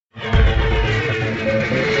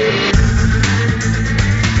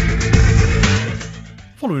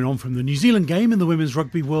Following on from the New Zealand game in the Women's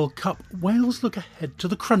Rugby World Cup, Wales look ahead to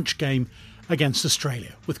the crunch game against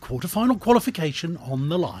Australia, with quarter-final qualification on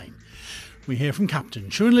the line. We hear from captain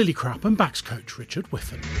Siwan Lillicrap and backs coach Richard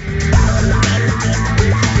Whiffen.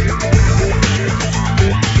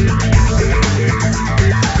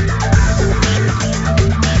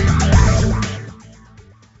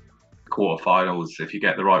 Quarterfinals, if you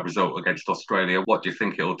get the right result against Australia, what do you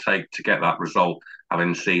think it'll take to get that result,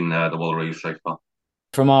 having seen the Wallaroos so far?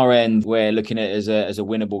 From our end, we're looking at it as a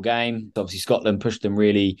winnable game. Obviously, Scotland pushed them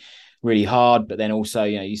really hard, but then also,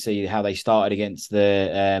 you see how they started against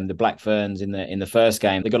the Black Ferns in the first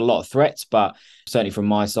game. They got a lot of threats, but certainly from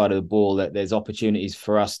my side of the ball, that there's opportunities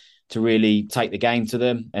for us to really take the game to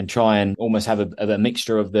them and try and almost have a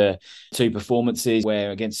mixture of the two performances,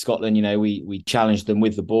 where against Scotland, we challenged them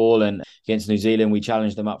with the ball, and against New Zealand, we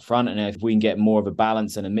challenged them up front. And if we can get more of a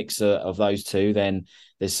balance and a mix of those two, then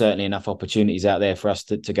there's certainly enough opportunities out there for us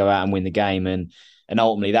to go out and win the game. And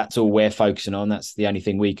ultimately, that's all we're focusing on. That's the only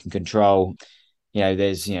thing we can control.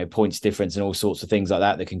 There's points difference and all sorts of things like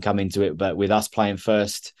that can come into it. But with us playing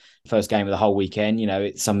first game of the whole weekend,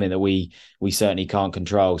 it's something that we certainly can't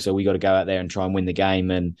control. So we got to go out there and try and win the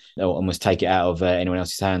game and almost take it out of anyone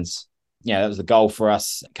else's hands. That was the goal for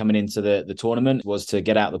us coming into the tournament, was to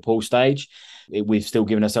get out the pool stage. We've still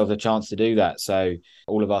given ourselves a chance to do that. So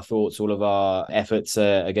all of our thoughts, all of our efforts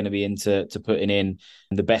are going to be into putting in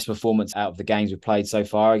the best performance out of the games we've played so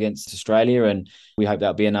far against Australia. And we hope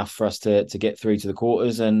that'll be enough for us to get through to the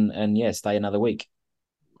quarters and stay another week.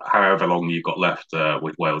 However long you've got left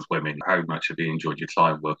with Wales women, how much have you enjoyed your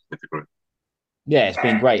time working with the group? Yeah, it's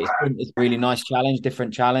been great. It's a really nice challenge,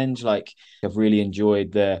 different challenge. Like, I've really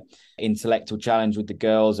enjoyed the intellectual challenge with the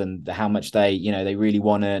girls and how much they really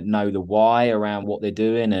want to know the why around what they're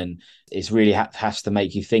doing. And it's really has to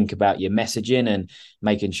make you think about your messaging and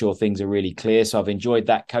making sure things are really clear. So I've enjoyed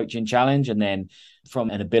that coaching challenge. And then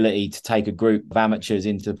from an ability to take a group of amateurs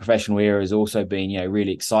into the professional era has also been,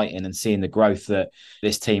 really exciting, and seeing the growth that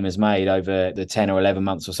this team has made over the 10 or 11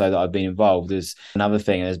 months or so that I've been involved is another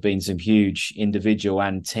thing. There's been some huge individual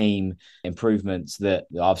and team improvements that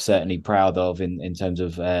I'm certainly proud of in terms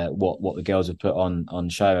of what the girls have put on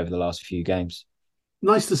show over the last few games.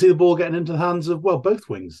 Nice to see the ball getting into the hands of, both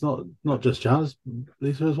wings, not just Jazz,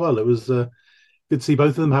 Lisa as well. It was good to see both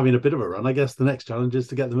of them having a bit of a run. I guess the next challenge is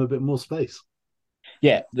to get them a bit more space.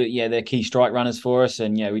 They're key strike runners for us.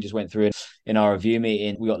 And we just went through it in our review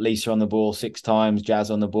meeting. We got Lisa on the ball 6 times, Jazz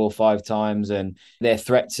on the ball 5 times, and they're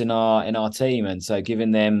threats in our team. And so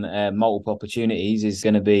giving them multiple opportunities is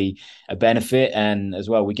going to be a benefit. And as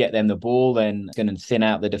well, we get them the ball, then it's going to thin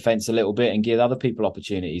out the defence a little bit and give other people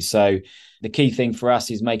opportunities. So the key thing for us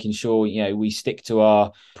is making sure, we stick to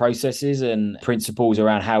our processes and principles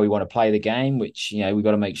around how we want to play the game, which, we've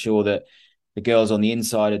got to make sure that the girls on the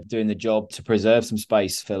inside are doing the job to preserve some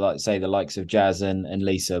space for, like, say, the likes of Jazz and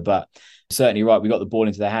Lisa. But certainly right, we got the ball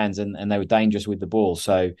into their hands and they were dangerous with the ball.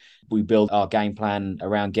 So we built our game plan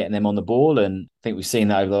around getting them on the ball. And I think we've seen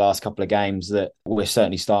that over the last couple of games, that we're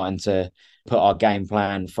certainly starting to put our game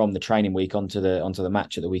plan from the training week onto the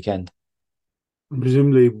match at the weekend.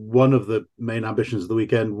 Presumably one of the main ambitions of the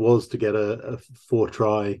weekend was to get a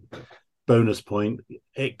 4-try bonus point.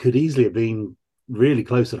 It could easily have been really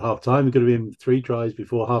close at half time. It could have been 3 tries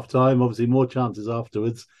before half time, obviously more chances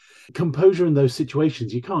afterwards. Composure in those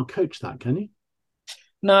situations, you can't coach that, can you?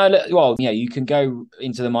 No, well, you can go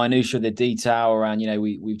into the minutiae of the detail around,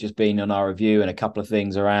 we've just been on our review and a couple of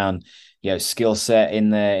things around, skill set in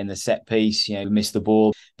the set piece. We missed the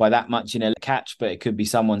ball by that much in a catch, but it could be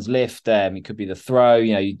someone's lift. It could be the throw.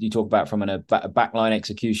 You talk about from a backline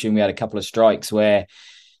execution. We had a couple of strikes where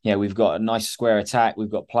we've got a nice square attack, we've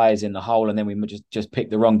got players in the hole, and then we just pick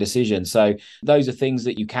the wrong decision. So those are things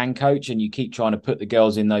that you can coach, and you keep trying to put the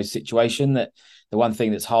girls in those situations. That the one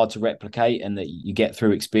thing that's hard to replicate and that you get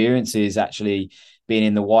through experience is actually being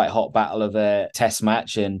in the white hot battle of a test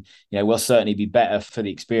match. And we'll certainly be better for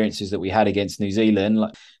the experiences that we had against New Zealand,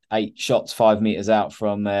 like 8 shots 5 meters out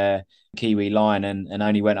from Kiwi line and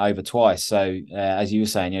only went over twice. So as you were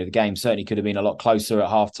saying, the game certainly could have been a lot closer at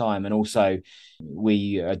half time. And also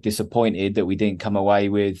we are disappointed that we didn't come away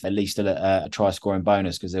with at least a try scoring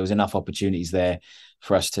bonus, because there was enough opportunities there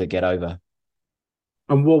for us to get over.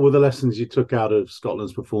 And what were the lessons you took out of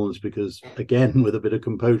Scotland's performance? Because again, with a bit of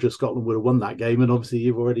composure, Scotland would have won that game, and obviously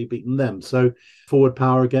you've already beaten them. So forward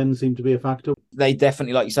power again seemed to be a factor. They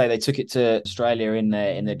definitely, like you say, they took it to Australia in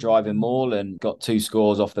their driving maul and got 2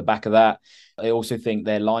 scores off the back of that. I also think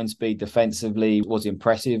their line speed defensively was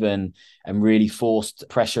impressive and really forced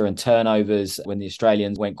pressure and turnovers when the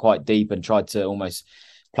Australians went quite deep and tried to almost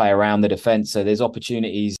play around the defence. So there's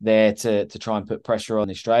opportunities there to try and put pressure on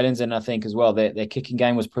the Australians. And I think as well, their kicking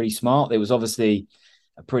game was pretty smart. There was obviously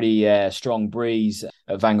a pretty strong breeze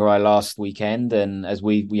at Whangarei last weekend. And as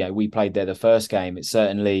we played there the first game, it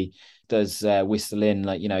certainly does whistle in,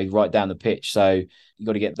 right down the pitch. So you've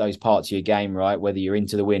got to get those parts of your game right, whether you're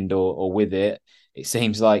into the wind or with it. It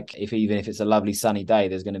seems like even if it's a lovely sunny day,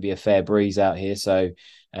 there's going to be a fair breeze out here. So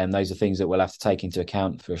those are things that we'll have to take into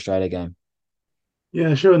account for Australia game.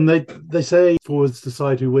 Yeah, sure. And they say forwards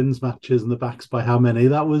decide who wins matches and the backs by how many.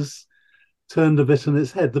 That was turned a bit on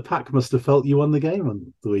its head. The pack must have felt you won the game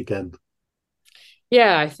on the weekend.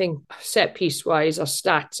 Yeah, I think set piece wise, our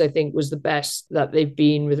stats, I think, was the best that they've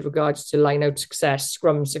been with regards to line out success,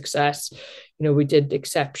 scrum success. We did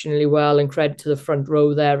exceptionally well, and credit to the front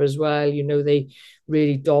row there as well. They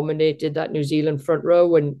really dominated that New Zealand front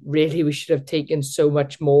row, and really we should have taken so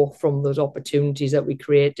much more from those opportunities that we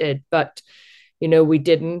created. But, we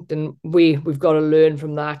didn't, and we've got to learn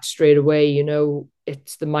from that straight away.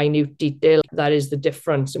 It's the minute detail that is the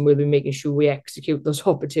difference, and we'll be making sure we execute those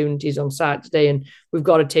opportunities on Saturday, and we've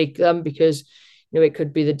got to take them because it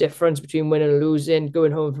could be the difference between winning and losing,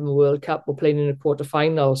 going home from the World Cup or playing in a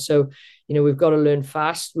quarterfinal. So we've got to learn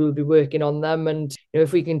fast. We'll be working on them, and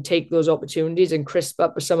if we can take those opportunities and crisp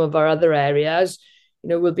up with some of our other areas,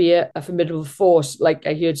 we'll be a formidable force. Like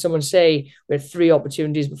I heard someone say, we had 3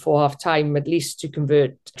 opportunities before half time at least to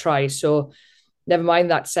convert tries. So never mind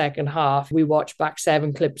that second half. We watched back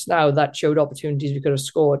 7 clips now that showed opportunities we could have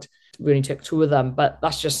scored. We only took 2 of them, but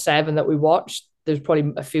that's just 7 that we watched. There's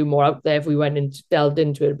probably a few more out there if we delved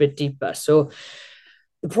into it a bit deeper. So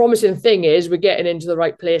the promising thing is we're getting into the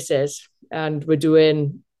right places and we're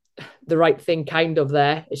doing the right thing kind of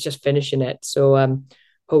there. It's just finishing it. So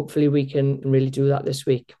hopefully we can really do that this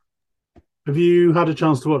week. Have you had a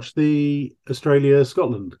chance to watch the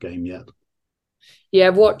Australia-Scotland game yet? Yeah,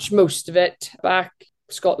 I've watched most of it back.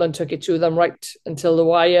 Scotland took it to them right until the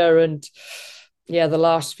wire. And yeah, the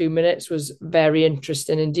last few minutes was very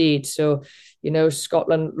interesting indeed. So,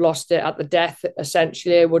 Scotland lost it at the death,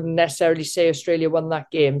 essentially. I wouldn't necessarily say Australia won that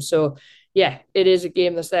game. So, yeah, it is a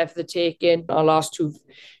game that's there for the taking. Our last 2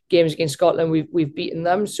 games against Scotland, we've beaten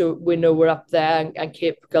them. So we know we're up there and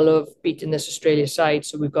capable of beating this Australia side.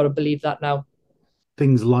 So we've got to believe that now.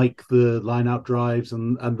 Things like the line-out drives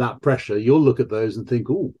and that pressure, you'll look at those and think,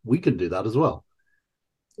 oh, we can do that as well.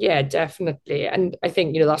 Yeah, definitely. And I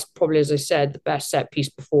think, that's probably, as I said, the best set-piece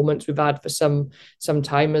performance we've had for some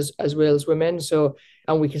time as Wales women. So,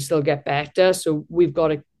 and we can still get better. So we've got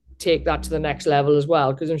to take that to the next level as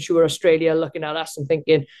well, because I'm sure Australia are looking at us and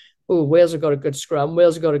thinking, oh, Wales have got a good scrum,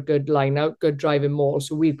 Wales have got a good line-out, good driving maul.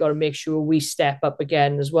 So we've got to make sure we step up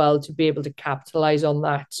again as well to be able to capitalise on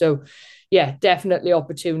that. So, yeah, definitely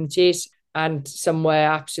opportunities and somewhere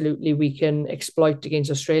absolutely we can exploit against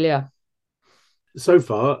Australia. So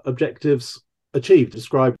far, objectives achieved.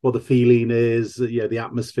 Describe what the feeling is, the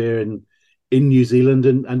atmosphere in New Zealand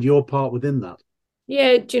and your part within that.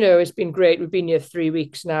 Yeah, it's been great. We've been here 3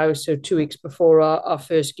 weeks now. So 2 weeks before our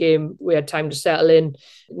first game, we had time to settle in.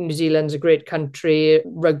 New Zealand's a great country,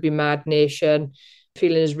 rugby mad nation.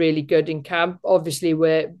 Feeling is really good in camp. Obviously,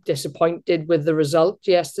 we're disappointed with the result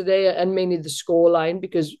yesterday and mainly the scoreline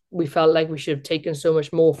because we felt like we should have taken so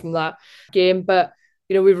much more from that game. But,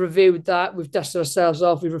 we've reviewed that. We've dusted ourselves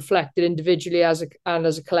off. We've reflected individually as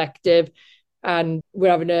a collective. And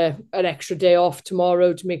we're having an extra day off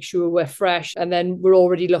tomorrow to make sure we're fresh. And then we're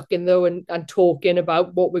already looking, though, and talking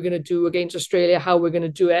about what we're going to do against Australia, how we're going to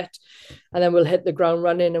do it. And then we'll hit the ground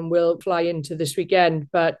running and we'll fly into this weekend.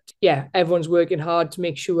 But yeah, everyone's working hard to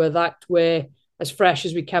make sure that we're as fresh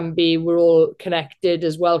as we can be. We're all connected,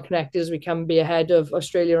 as well connected as we can be ahead of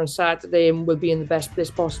Australia on Saturday, and we'll be in the best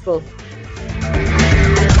place possible.